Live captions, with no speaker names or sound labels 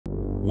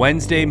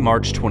Wednesday,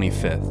 March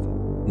 25th,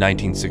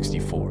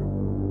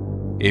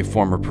 1964. A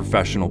former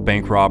professional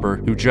bank robber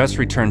who just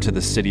returned to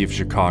the city of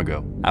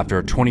Chicago after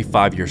a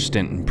 25-year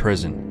stint in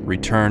prison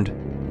returned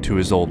to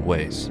his old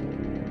ways,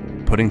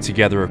 putting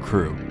together a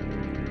crew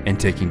and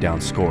taking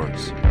down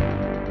scores.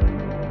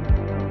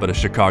 But a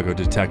Chicago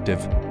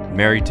detective,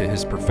 married to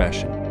his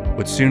profession,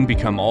 would soon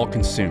become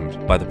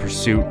all-consumed by the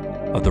pursuit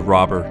of the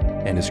robber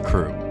and his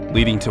crew,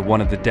 leading to one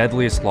of the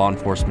deadliest law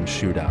enforcement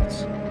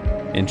shootouts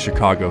in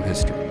Chicago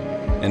history,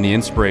 and the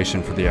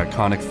inspiration for the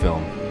iconic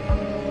film,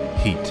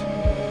 Heat.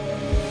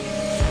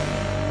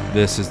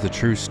 This is the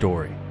true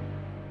story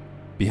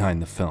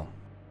behind the film.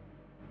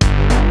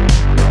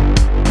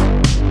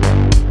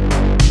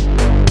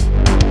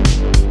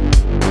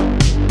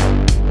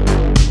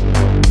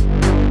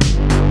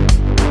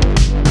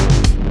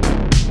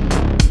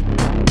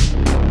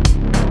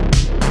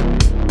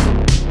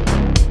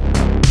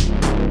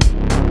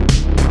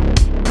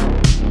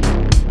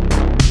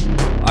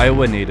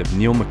 Iowa native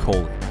Neil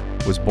McCauley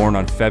was born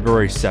on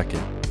February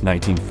 2nd,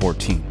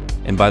 1914,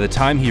 and by the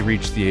time he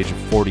reached the age of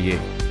 48,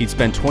 he'd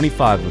spent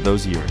 25 of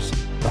those years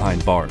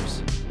behind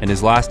bars, and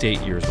his last 8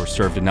 years were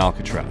served in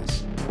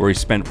Alcatraz, where he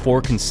spent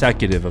 4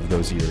 consecutive of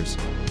those years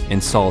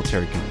in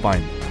solitary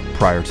confinement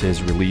prior to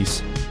his release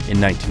in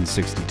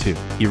 1962.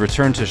 He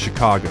returned to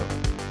Chicago,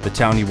 the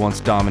town he once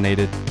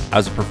dominated,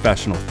 as a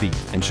professional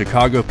thief, and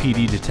Chicago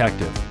PD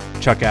detective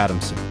Chuck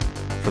Adamson,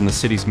 from the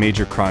city's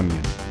major crime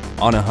unit,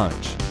 on a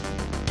hunch,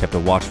 kept a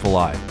watchful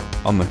eye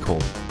on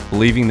McCauley,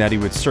 believing that he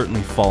would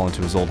certainly fall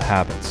into his old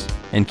habits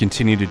and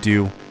continue to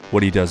do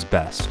what he does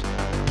best,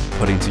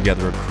 putting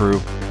together a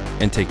crew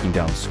and taking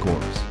down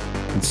scores.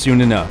 And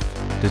soon enough,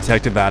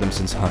 Detective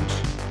Adamson's hunch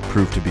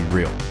proved to be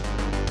real,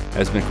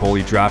 as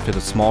McCauley drafted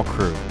a small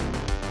crew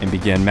and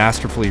began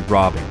masterfully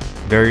robbing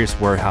various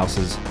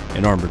warehouses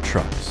and armored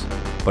trucks.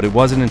 But it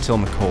wasn't until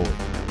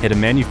McCauley hit a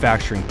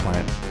manufacturing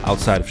plant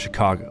outside of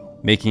Chicago,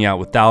 making out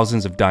with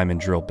thousands of diamond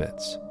drill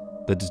bits,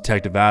 that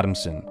Detective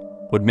Adamson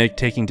would make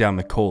taking down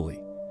McCauley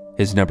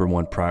his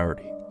 #1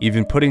 priority,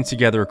 even putting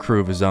together a crew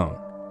of his own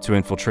to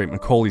infiltrate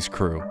McCauley's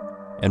crew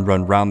and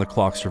run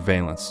round-the-clock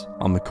surveillance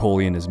on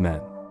McCauley and his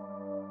men.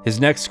 His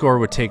next score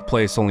would take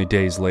place only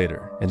days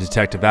later, and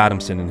Detective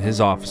Adamson and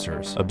his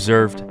officers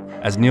observed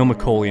as Neil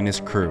McCauley and his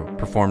crew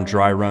performed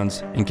dry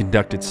runs and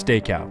conducted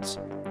stakeouts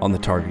on the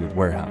targeted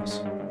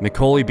warehouse.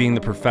 McCauley, being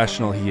the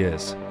professional he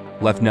is,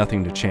 left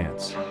nothing to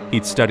chance.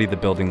 He'd studied the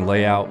building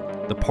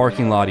layout, the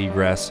parking lot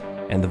egress,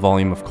 and the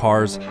volume of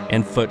cars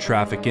and foot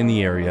traffic in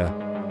the area,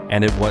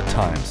 and at what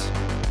times,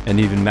 and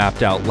even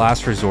mapped out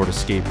last resort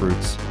escape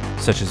routes,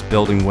 such as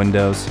building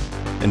windows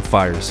and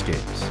fire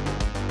escapes.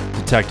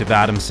 Detective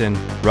Adamson,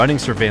 running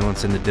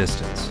surveillance in the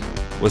distance,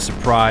 was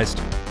surprised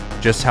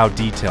just how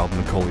detailed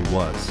McCauley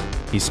was.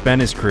 He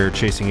spent his career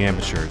chasing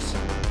amateurs,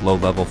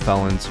 low-level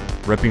felons,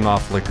 ripping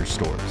off liquor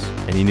stores,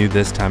 and he knew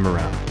this time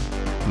around,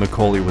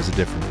 McCauley was a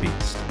different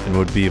beast, and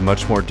would be a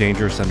much more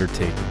dangerous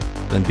undertaking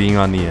than being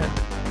on the end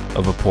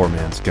of a poor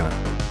man's gun.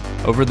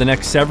 Over the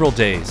next several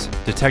days,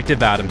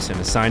 Detective Adamson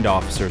assigned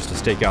officers to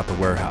stake out the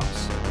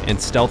warehouse and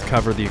stealth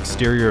cover the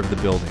exterior of the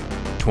building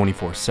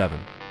 24/7,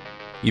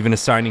 even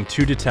assigning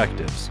 2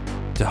 detectives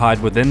to hide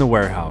within the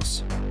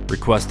warehouse,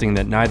 requesting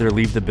that neither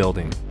leave the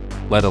building,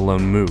 let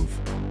alone move,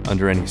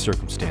 under any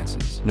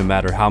circumstances, no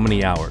matter how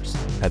many hours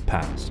had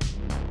passed.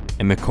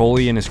 And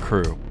McCauley and his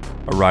crew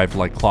arrived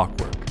like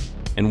clockwork,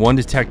 and one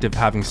detective,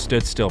 having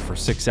stood still for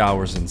 6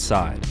 hours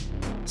inside,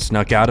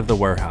 snuck out of the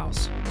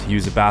warehouse to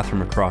use a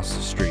bathroom across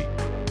the street.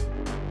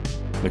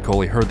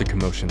 McCauley heard the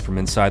commotion from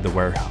inside the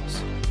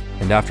warehouse,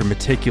 and after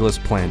meticulous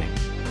planning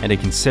and a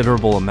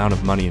considerable amount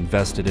of money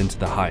invested into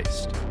the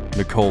heist,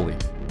 McCauley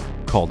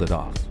called it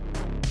off.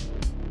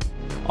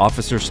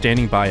 Officers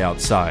standing by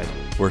outside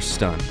were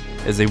stunned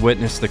as they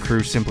witnessed the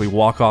crew simply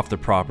walk off the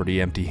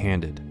property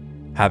empty-handed,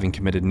 having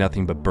committed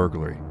nothing but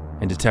burglary,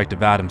 and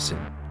Detective Adamson,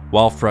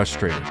 while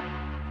frustrated,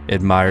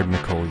 admired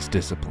McCauley's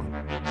discipline.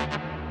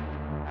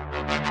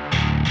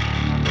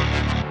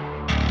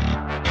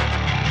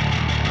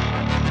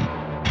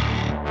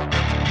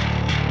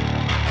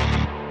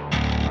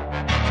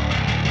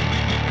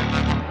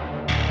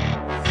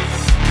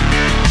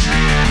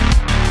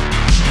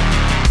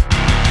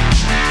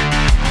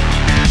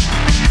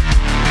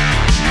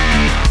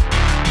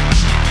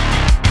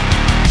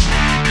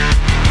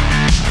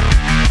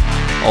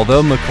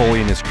 Although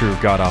McCauley and his crew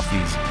got off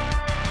easy,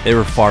 they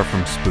were far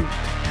from spooked,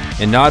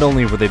 and not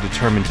only were they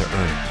determined to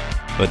earn,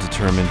 but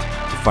determined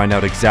to find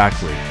out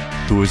exactly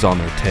who was on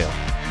their tail.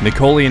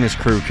 McCauley and his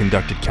crew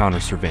conducted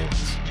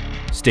counter-surveillance,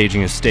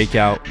 staging a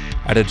stakeout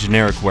at a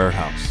generic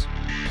warehouse,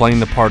 playing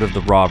the part of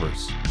the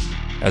robbers,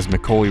 as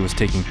McCauley was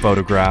taking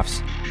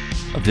photographs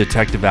of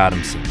Detective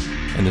Adamson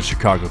and the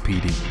Chicago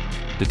PD.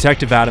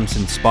 Detective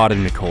Adamson spotted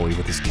McCauley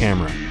with his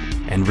camera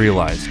and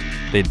realized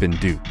they'd been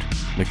duped.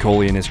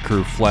 McCauley and his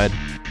crew fled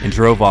and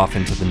drove off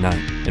into the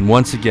night. And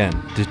once again,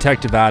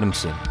 Detective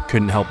Adamson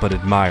couldn't help but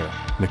admire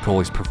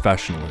McCauley's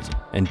professionalism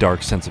and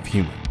dark sense of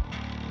humor.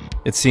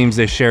 It seems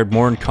they shared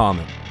more in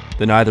common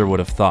than either would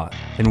have thought.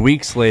 And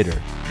weeks later,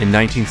 in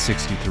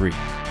 1963,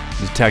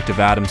 Detective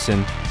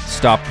Adamson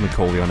stopped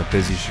McCauley on a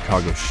busy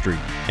Chicago street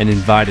and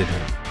invited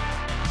him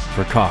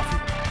for coffee.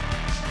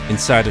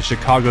 Inside a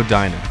Chicago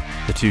diner,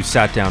 the two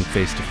sat down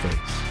face to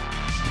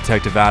face.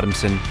 Detective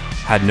Adamson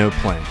had no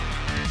plan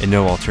and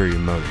no ulterior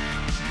motive.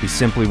 He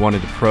simply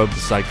wanted to probe the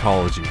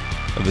psychology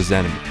of his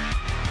enemy,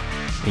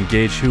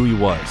 engage who he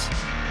was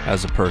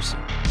as a person.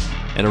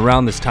 And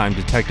around this time,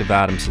 Detective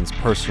Adamson's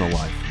personal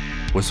life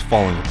was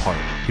falling apart.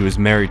 He was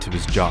married to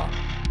his job,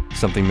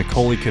 something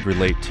McCauley could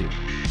relate to.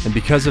 And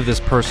because of this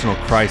personal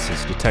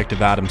crisis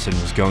Detective Adamson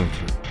was going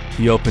through,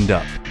 he opened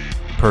up,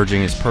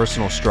 purging his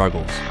personal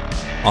struggles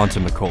onto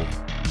McCauley.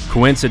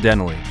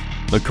 Coincidentally,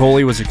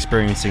 McCauley was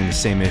experiencing the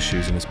same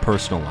issues in his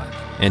personal life,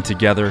 and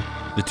together,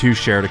 the two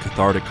shared a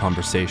cathartic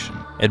conversation,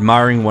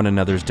 admiring one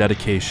another's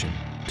dedication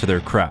to their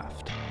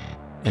craft,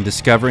 and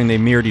discovering they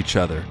mirrored each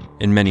other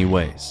in many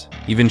ways,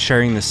 even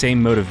sharing the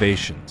same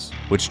motivations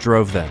which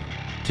drove them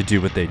to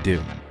do what they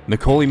do.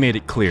 McCauley made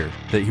it clear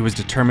that he was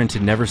determined to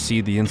never see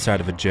the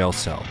inside of a jail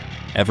cell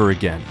ever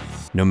again,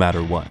 no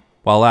matter what,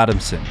 while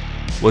Adamson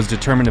was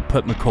determined to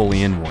put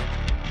McCauley in one,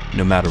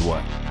 no matter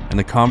what, and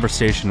the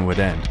conversation would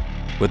end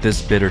with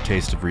this bitter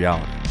taste of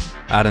reality.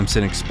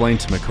 Adamson explained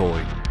to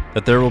McCauley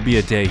that there will be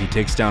a day he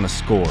takes down a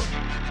score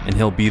and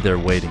he'll be there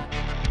waiting,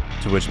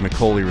 to which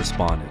McCauley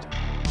responded,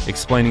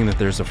 explaining that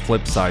there's a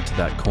flip side to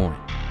that coin,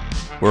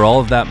 where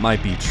all of that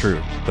might be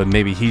true, but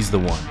maybe he's the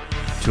one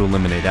to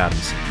eliminate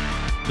Adamson.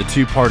 The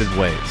two parted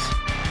ways,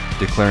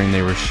 declaring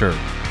they were sure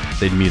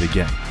they'd meet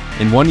again.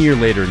 And 1 year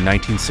later, in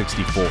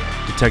 1964,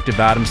 Detective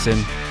Adamson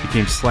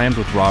became slammed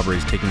with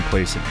robberies taking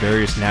place at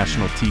various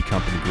National Tea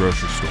Company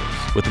grocery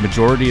stores, with the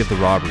majority of the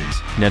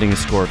robberies netting a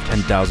score of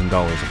 $10,000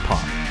 a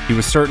pop. He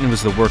was certain it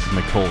was the work of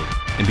McCauley,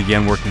 and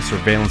began working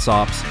surveillance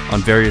ops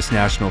on various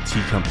National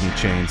Tea Company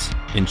chains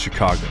in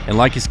Chicago. And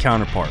like his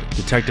counterpart,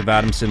 Detective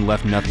Adamson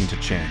left nothing to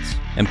chance,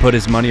 and put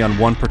his money on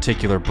one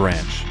particular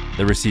branch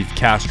that received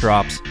cash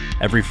drops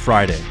every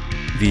Friday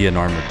via an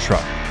armored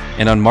truck.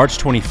 And on March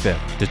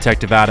 25th,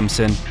 Detective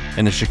Adamson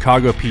and the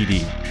Chicago PD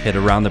hit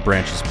around the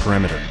branch's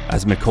perimeter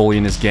as McCauley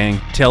and his gang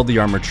tailed the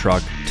armored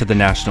truck to the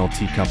National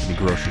Tea Company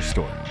grocery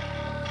store.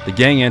 The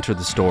gang entered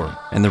the store,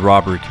 and the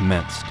robbery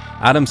commenced.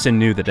 Adamson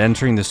knew that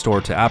entering the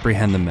store to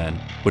apprehend the men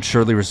would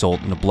surely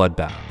result in a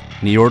bloodbath,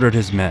 and he ordered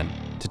his men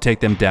to take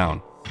them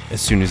down as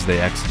soon as they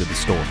exited the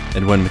store.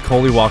 And when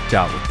McCauley walked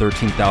out with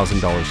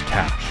 $13,000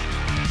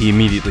 cash, he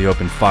immediately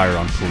opened fire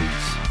on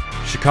police.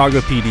 Chicago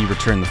PD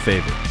returned the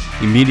favor,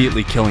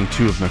 immediately killing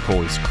two of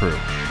McCauley's crew,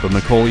 but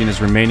McCauley and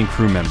his remaining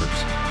crew members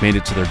made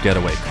it to their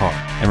getaway car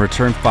and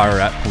returned fire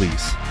at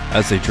police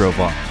as they drove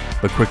off,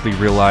 but quickly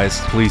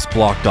realized police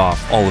blocked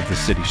off all of the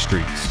city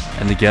streets,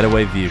 and the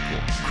getaway vehicle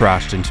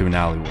crashed into an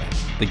alleyway.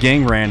 The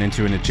gang ran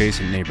into an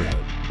adjacent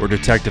neighborhood, where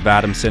Detective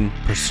Adamson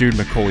pursued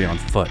McCauley on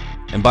foot,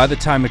 and by the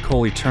time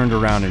McCauley turned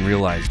around and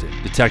realized it,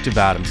 Detective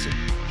Adamson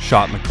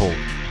shot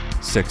McCauley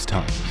 6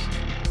 times.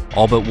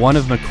 All but one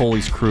of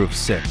McCauley's crew of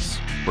 6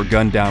 were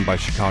gunned down by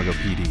Chicago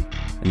PD,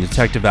 and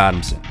Detective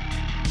Adamson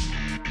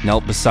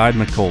knelt beside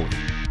McCauley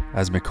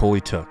as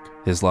McCauley took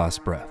his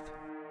last breath.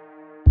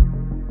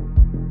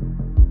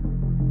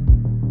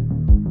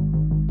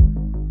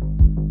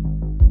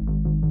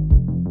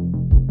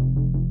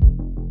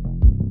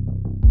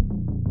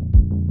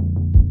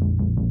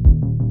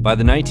 By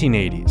the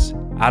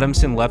 1980s,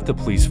 Adamson left the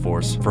police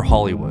force for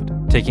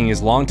Hollywood, taking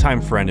his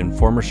longtime friend and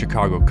former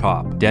Chicago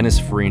cop, Dennis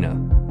Farina,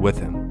 with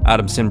him.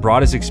 Adamson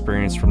brought his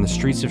experience from the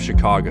streets of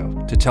Chicago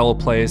to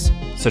teleplays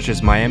such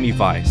as Miami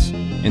Vice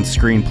and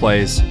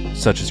screenplays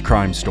such as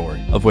Crime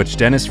Story, of which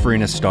Dennis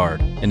Farina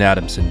starred and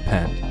Adamson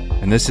penned.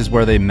 And this is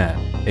where they met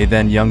a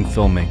then young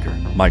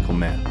filmmaker, Michael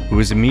Mann, who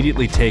was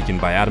immediately taken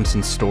by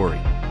Adamson's story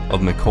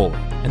of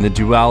McCauley and the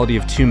duality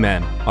of two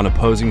men on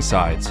opposing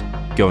sides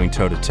going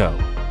toe-to-toe.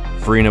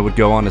 Farina would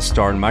go on to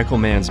star in Michael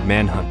Mann's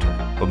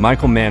Manhunter, but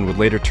Michael Mann would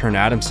later turn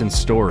Adamson's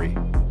story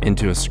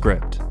into a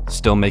script.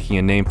 Still making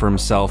a name for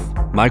himself,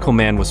 Michael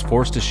Mann was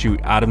forced to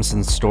shoot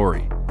Adamson's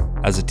story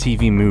as a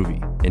TV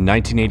movie in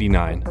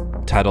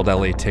 1989 titled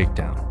LA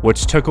Takedown,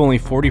 which took only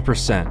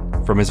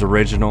 40% from his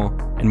original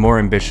and more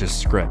ambitious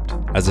script,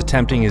 as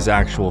attempting his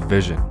actual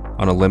vision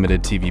on a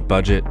limited TV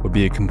budget would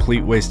be a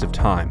complete waste of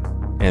time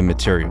and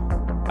material.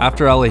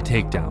 After LA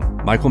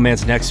Takedown, Michael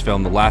Mann's next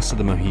film, The Last of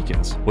the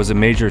Mohicans, was a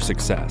major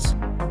success,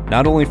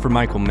 not only for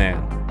Michael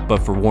Mann,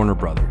 but for Warner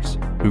Brothers,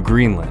 who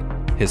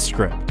greenlit his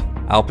script.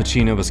 Al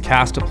Pacino was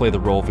cast to play the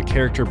role of a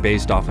character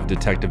based off of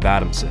Detective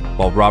Adamson,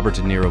 while Robert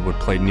De Niro would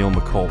play Neil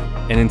McCauley.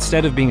 And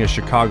instead of being a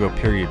Chicago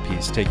period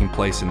piece taking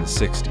place in the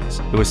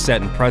 60s, it was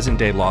set in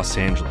present-day Los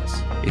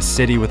Angeles, a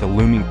city with a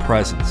looming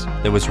presence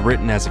that was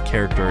written as a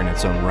character in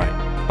its own right.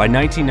 By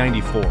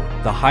 1994,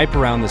 the hype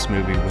around this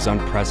movie was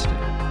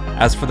unprecedented,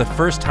 as for the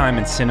first time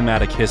in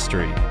cinematic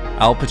history,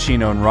 Al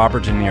Pacino and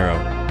Robert De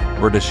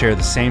Niro were to share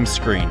the same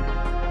screen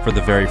for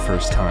the very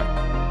first time.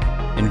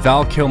 And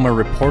Val Kilmer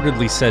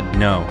reportedly said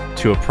no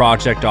to a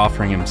project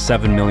offering him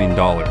 $7 million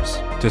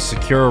to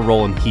secure a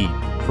role in Heat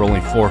for only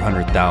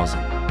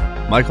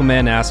 $400,000. Michael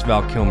Mann asked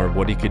Val Kilmer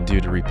what he could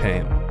do to repay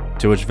him,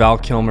 to which Val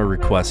Kilmer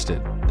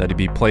requested that he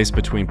be placed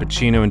between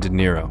Pacino and De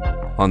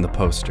Niro on the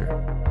poster.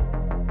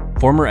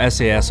 Former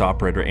SAS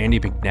operator Andy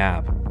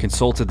McNabb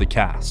consulted the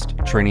cast,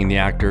 training the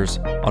actors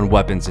on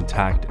weapons and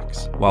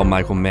tactics, while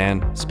Michael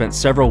Mann spent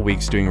several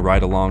weeks doing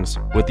ride-alongs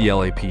with the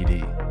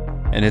LAPD.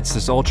 And it's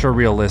this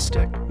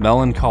ultra-realistic,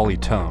 melancholy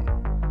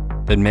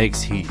tone that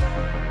makes Heat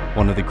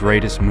one of the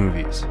greatest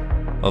movies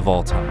of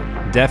all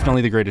time.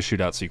 Definitely the greatest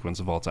shootout sequence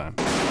of all time.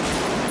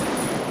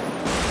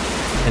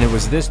 And it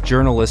was this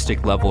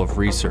journalistic level of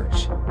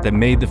research that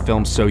made the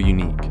film so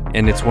unique.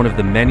 And it's one of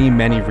the many,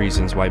 many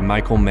reasons why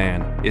Michael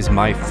Mann is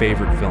my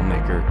favorite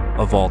filmmaker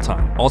of all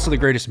time. Also the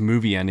greatest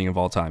movie ending of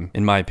all time,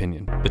 in my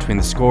opinion. Between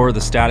the score,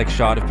 the static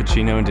shot of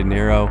Pacino and De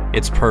Niro,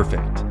 it's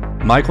perfect.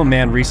 Michael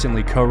Mann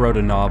recently co-wrote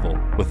a novel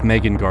with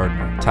Megan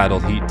Gardner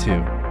titled Heat 2,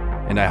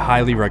 and I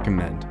highly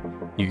recommend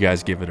you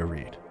guys give it a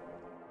read.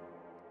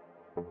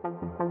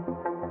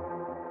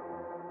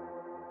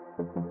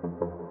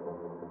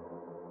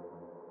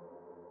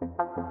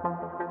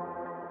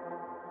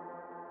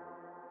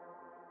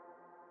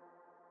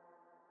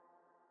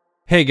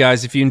 Hey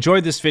guys, if you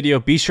enjoyed this video,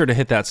 be sure to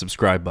hit that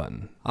subscribe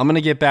button. I'm gonna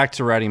get back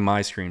to writing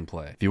my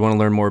screenplay. If you want to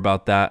learn more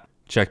about that,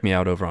 check me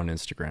out over on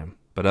Instagram.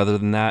 But other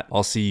than that,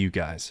 I'll see you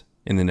guys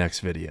in the next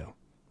video.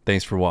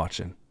 Thanks for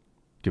watching.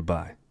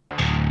 Goodbye.